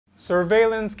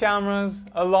Surveillance cameras,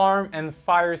 alarm, and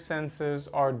fire sensors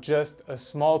are just a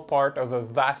small part of a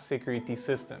vast security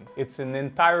system. It's an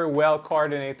entire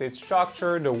well-coordinated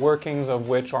structure, the workings of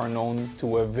which are known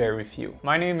to a very few.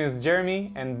 My name is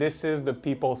Jeremy, and this is the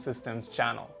People Systems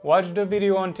channel. Watch the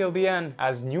video until the end,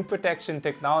 as new protection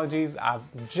technologies have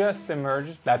just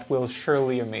emerged that will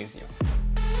surely amaze you.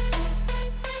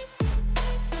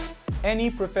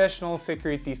 Any professional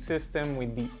security system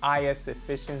with the highest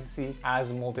efficiency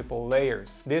has multiple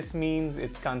layers. This means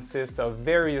it consists of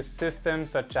various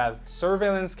systems such as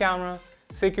surveillance camera,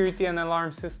 security and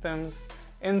alarm systems,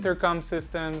 intercom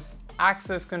systems,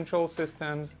 access control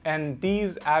systems, and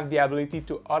these have the ability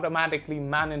to automatically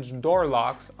manage door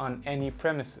locks on any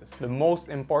premises. The most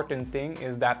important thing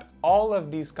is that all of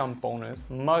these components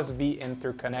must be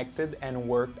interconnected and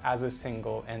work as a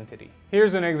single entity.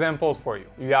 Here's an example for you.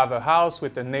 You have a house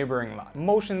with a neighboring lot.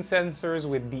 Motion sensors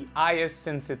with the highest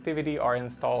sensitivity are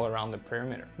installed around the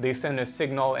perimeter. They send a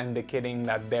signal indicating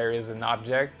that there is an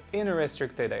object in a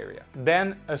restricted area.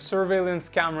 Then a surveillance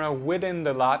camera within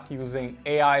the lot using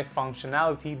AI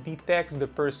functionality detects the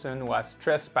person who has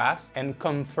trespassed and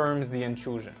confirms the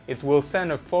intrusion. It will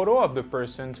send a photo of the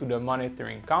person to the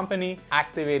monitoring company,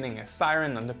 activating a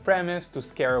siren on the premise to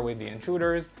scare away the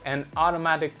intruders, and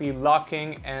automatically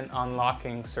locking and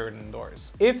unlocking certain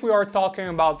doors. If we are talking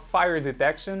about fire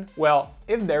detection, well,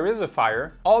 if there is a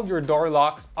fire, all your door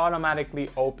locks automatically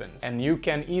open, and you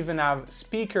can even have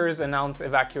speakers announce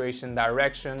evacuation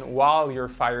direction while your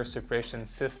fire suppression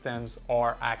systems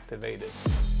are activated.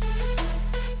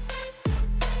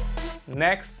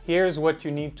 Next, here's what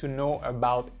you need to know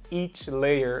about each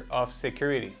layer of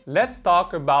security. Let's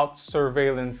talk about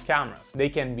surveillance cameras. They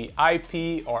can be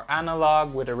IP or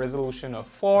analog with a resolution of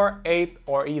 4, 8,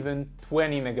 or even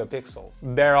 20 megapixels.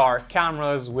 There are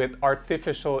cameras with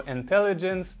artificial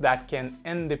intelligence that can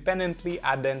independently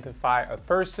identify a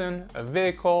person, a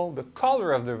vehicle, the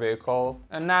color of the vehicle,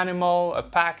 an animal, a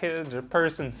package, a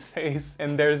person's face,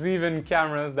 and there's even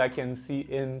cameras that can see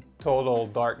in total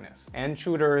darkness.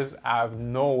 Intruders have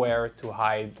nowhere to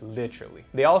hide, literally.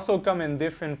 They also come in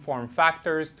different form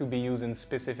factors to be used in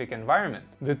specific environments.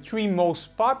 The three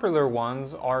most popular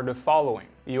ones are the following.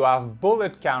 You have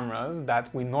bullet cameras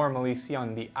that we normally see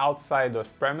on the outside of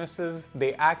premises.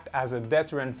 They act as a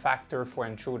deterrent factor for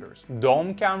intruders.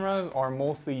 Dome cameras are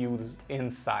mostly used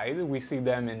inside. We see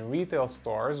them in retail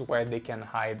stores where they can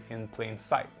hide in plain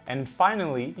sight. And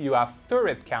finally, you have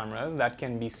turret cameras that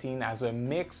can be seen as a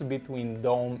mix between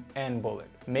dome and bullet,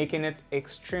 making it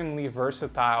extremely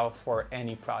versatile for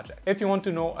any project. If you want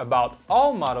to know about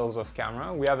all models of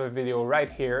camera, we have a video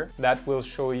right here that will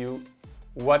show you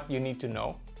what you need to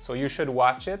know. So you should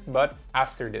watch it, but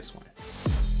after this one.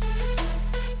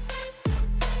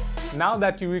 Now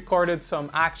that you recorded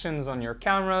some actions on your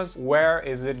cameras, where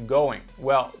is it going?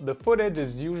 Well, the footage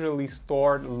is usually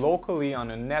stored locally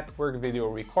on a network video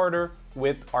recorder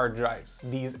with hard drives.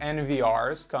 These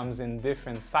NVRs comes in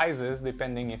different sizes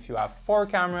depending if you have 4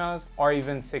 cameras or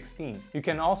even 16. You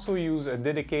can also use a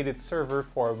dedicated server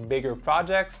for bigger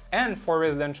projects, and for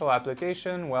residential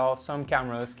application, well, some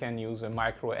cameras can use a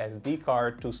micro SD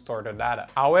card to store the data.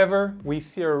 However, we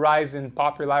see a rise in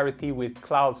popularity with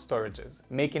cloud storages,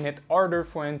 making it harder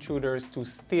for intruders to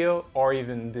steal or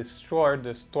even destroy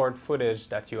the stored footage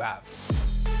that you have.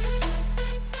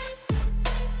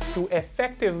 To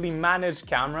effectively manage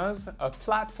cameras, a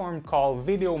platform called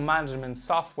video management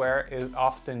software is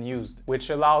often used, which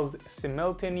allows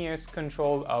simultaneous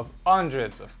control of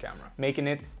hundreds of cameras, making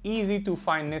it easy to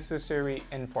find necessary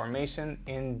information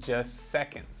in just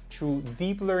seconds. Through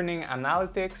deep learning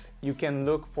analytics, you can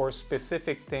look for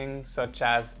specific things such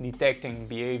as detecting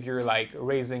behavior like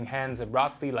raising hands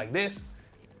abruptly like this,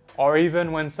 or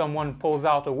even when someone pulls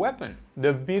out a weapon.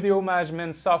 The video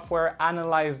management software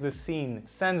analyzes the scene,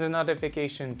 sends a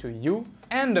notification to you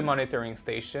and the monitoring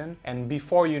station, and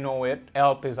before you know it,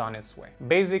 help is on its way.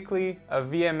 Basically, a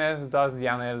VMS does the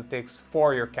analytics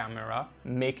for your camera,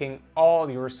 making all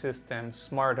your systems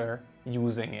smarter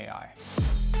using AI.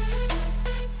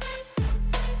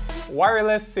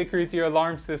 Wireless security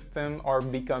alarm systems are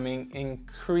becoming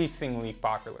increasingly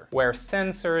popular, where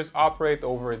sensors operate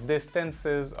over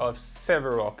distances of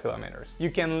several kilometers. You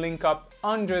can link up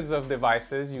hundreds of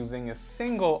devices using a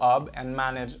single hub and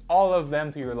manage all of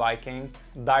them to your liking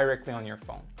directly on your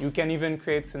phone. You can even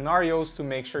create scenarios to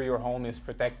make sure your home is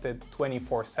protected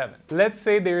 24/7. Let's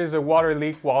say there is a water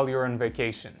leak while you're on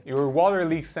vacation. Your water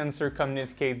leak sensor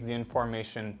communicates the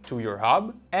information to your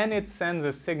hub, and it sends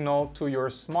a signal to your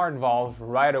smart valve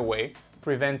right away,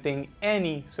 preventing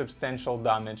any substantial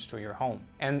damage to your home.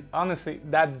 And honestly,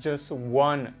 that's just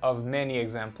one of many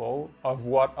examples of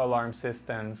what alarm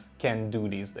systems can do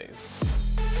these days.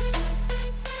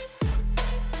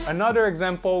 Another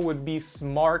example would be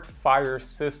smart fire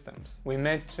systems. We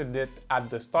mentioned it at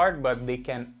the start, but they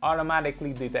can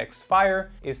automatically detect fire,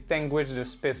 extinguish the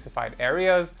specified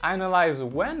areas, analyze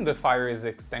when the fire is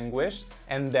extinguished,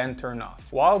 and then turn off.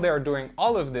 While they are doing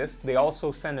all of this, they also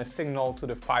send a signal to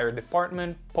the fire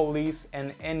department, police,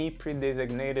 and any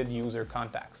pre-designated user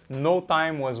contacts. No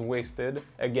time was wasted,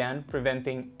 again,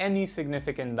 preventing any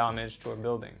significant damage to a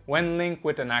building. When linked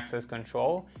with an access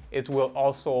control, it will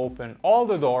also open all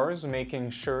the doors, making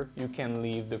sure you can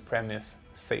leave the premise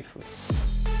safely.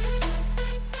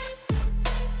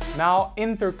 Now,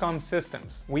 intercom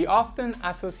systems. We often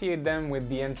associate them with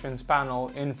the entrance panel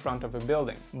in front of a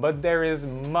building, but there is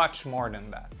much more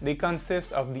than that. They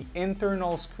consist of the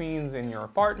internal screens in your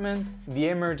apartment, the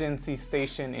emergency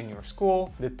station in your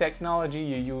school, the technology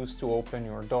you use to open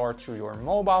your door through your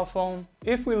mobile phone.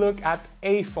 If we look at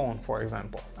a phone, for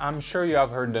example, I'm sure you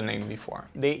have heard the name before.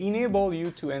 They enable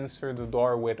you to answer the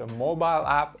door with a mobile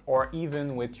app or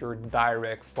even with your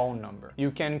direct phone number.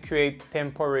 You can create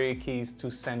temporary keys to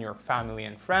send your family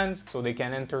and friends so they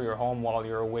can enter your home while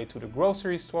you're away to the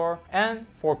grocery store. And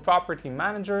for property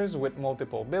managers with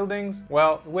multiple buildings,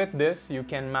 well, with this, you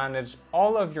can manage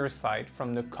all of your site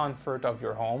from the comfort of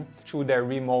your home through their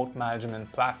remote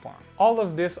management platform. All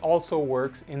of this also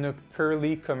works in a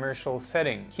purely commercial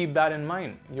setting. Keep that in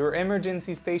mind. Your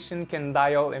emergency station can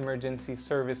dial emergency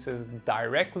services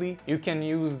directly. You can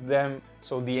use them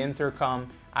so the intercom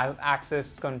has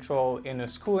access control in a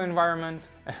school environment.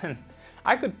 And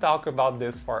I could talk about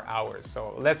this for hours,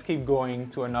 so let's keep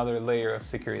going to another layer of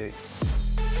security.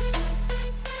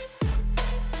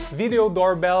 Video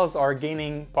doorbells are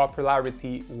gaining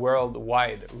popularity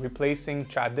worldwide, replacing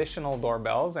traditional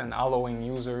doorbells and allowing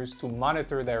users to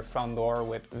monitor their front door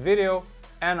with video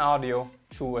and audio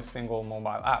through a single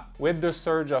mobile app. With the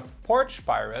surge of porch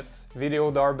pirates, video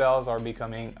doorbells are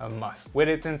becoming a must. With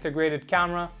its integrated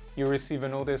camera, you receive a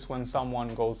notice when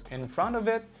someone goes in front of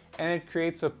it, and it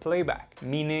creates a playback,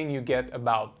 meaning you get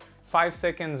about 5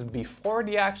 seconds before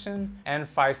the action and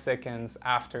 5 seconds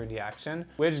after the action,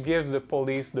 which gives the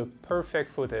police the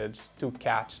perfect footage to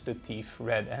catch the thief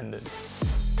red-handed.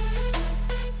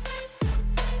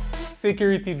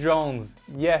 Security drones.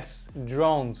 Yes,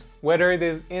 drones. Whether it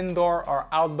is indoor or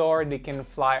outdoor, they can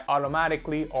fly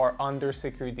automatically or under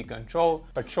security control,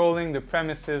 patrolling the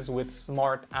premises with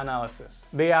smart analysis.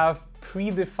 They have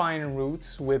predefined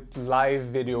routes with live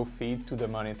video feed to the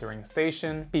monitoring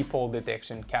station, people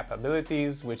detection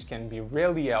capabilities, which can be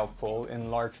really helpful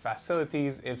in large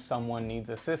facilities if someone needs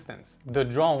assistance. The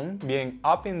drone, being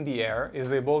up in the air,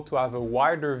 is able to have a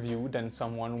wider view than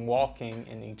someone walking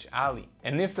in each alley.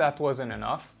 And if that wasn't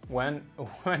enough, when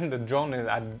the drone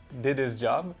did its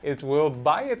job, it will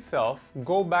by itself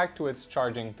go back to its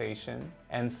charging station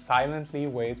and silently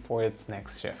wait for its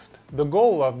next shift. The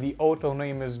goal of the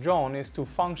autonomous drone is to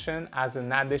function as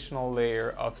an additional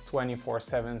layer of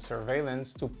 24/7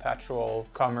 surveillance to patrol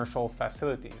commercial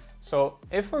facilities. So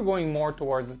if we're going more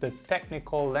towards the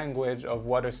technical language of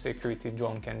what a security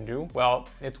drone can do, well,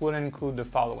 it would include the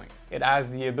following. It has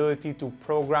the ability to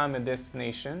program a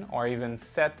destination or even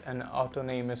set an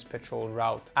autonomous patrol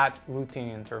route at routine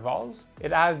intervals.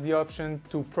 It has the option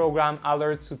to program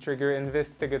alerts to trigger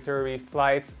investigatory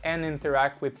flights and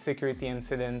interact with security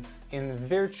incidents in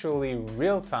virtually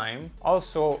real time.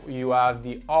 Also, you have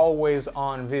the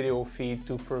always-on video feed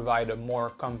to provide a more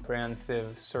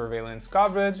comprehensive surveillance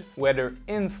coverage, whether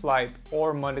in flight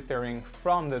or monitoring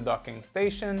from the docking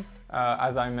station.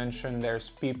 As I mentioned, there's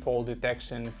people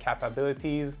detection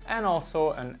capabilities and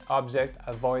also an object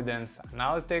avoidance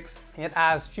analytics. It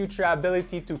has future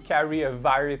ability to carry a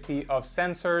variety of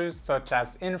sensors such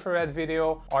as infrared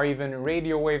video or even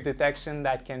radio wave detection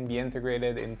that can be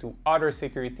integrated into other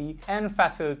security and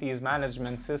facilities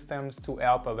management systems to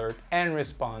help alert and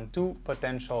respond to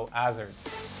potential hazards.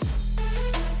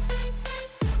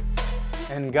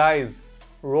 And guys,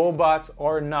 robots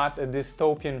are not a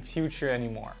dystopian future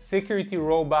anymore. Security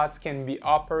robots can be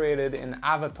operated in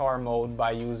avatar mode by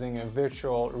using a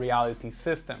virtual reality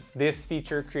system. This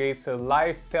feature creates a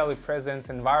live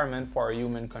telepresence environment for a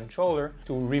human controller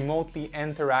to remotely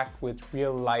interact with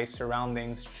real-life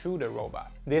surroundings through the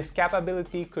robot. This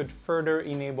capability could further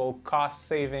enable cost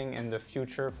saving in the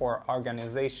future for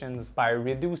organizations by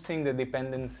reducing the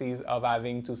dependencies of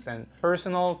having to send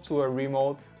personnel to a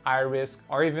remote high risk,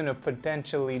 or even a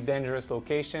potentially dangerous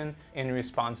location in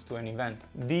response to an event.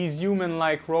 These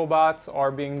human-like robots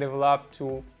are being developed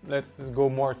to, let's go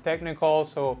more technical,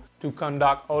 so to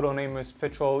conduct autonomous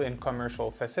patrol in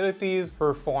commercial facilities,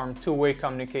 perform two-way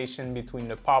communication between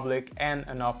the public and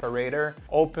an operator,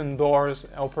 open doors,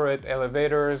 operate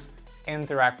elevators,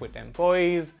 interact with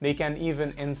employees. They can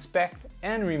even inspect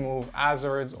and remove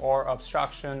hazards or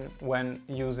obstruction when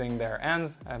using their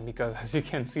hands, because as you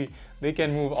can see, they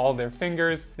can move all their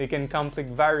fingers. They can complete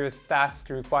various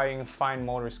tasks requiring fine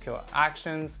motor skill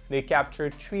actions. They capture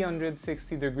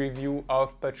 360-degree view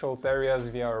of patrol areas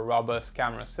via robust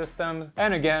camera systems.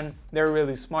 And again, they're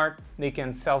really smart. They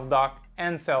can self-dock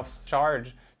and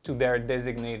self-charge to their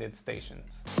designated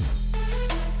stations.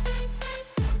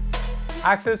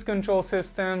 Access control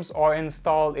systems are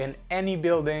installed in any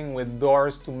building with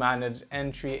doors to manage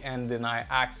entry and deny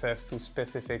access to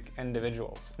specific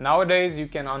individuals. Nowadays, you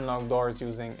can unlock doors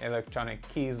using electronic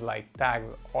keys like tags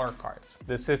or cards.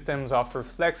 The systems offer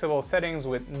flexible settings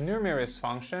with numerous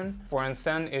functions. For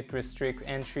instance, it restricts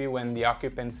entry when the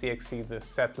occupancy exceeds a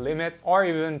set limit, or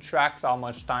even tracks how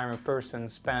much time a person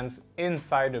spends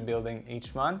inside the building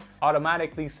each month,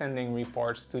 automatically sending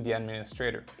reports to the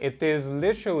administrator. It is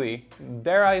literally,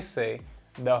 dare I say,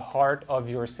 the heart of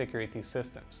your security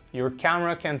systems. Your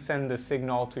camera can send the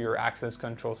signal to your access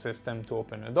control system to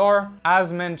open a door.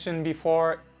 As mentioned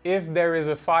before, if there is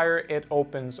a fire, it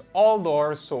opens all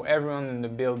doors so everyone in the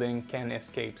building can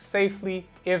escape safely.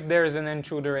 If there is an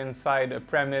intruder inside a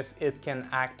premise, it can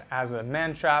act as a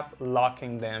man-trap,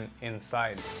 locking them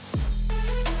inside.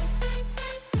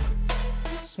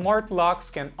 Smart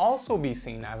locks can also be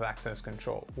seen as access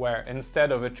control, where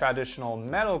instead of a traditional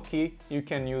metal key, you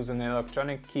can use an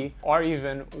electronic key, or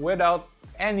even without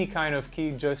any kind of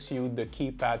key, just use the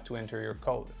keypad to enter your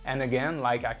code. And again,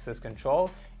 like access control,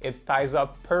 it ties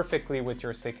up perfectly with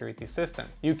your security system.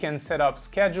 You can set up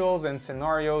schedules and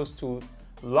scenarios to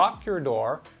lock your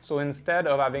door, so instead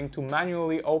of having to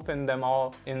manually open them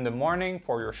all in the morning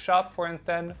for your shop, for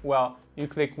instance, well, you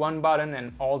click one button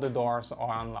and all the doors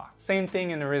are unlocked. Same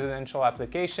thing in a residential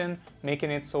application,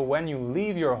 making it so when you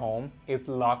leave your home, it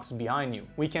locks behind you.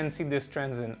 We can see this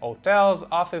trend in hotels,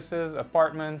 offices,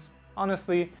 apartments.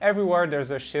 Honestly, everywhere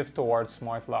there's a shift towards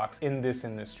smart locks in this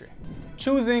industry.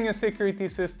 Choosing a security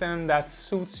system that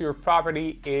suits your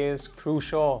property is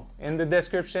crucial. In the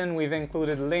description, we've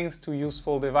included links to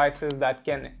useful devices that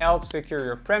can help secure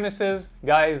your premises.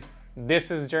 Guys, this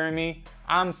is Jeremy.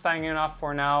 I'm signing off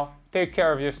for now. Take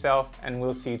care of yourself, and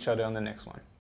we'll see each other on the next one.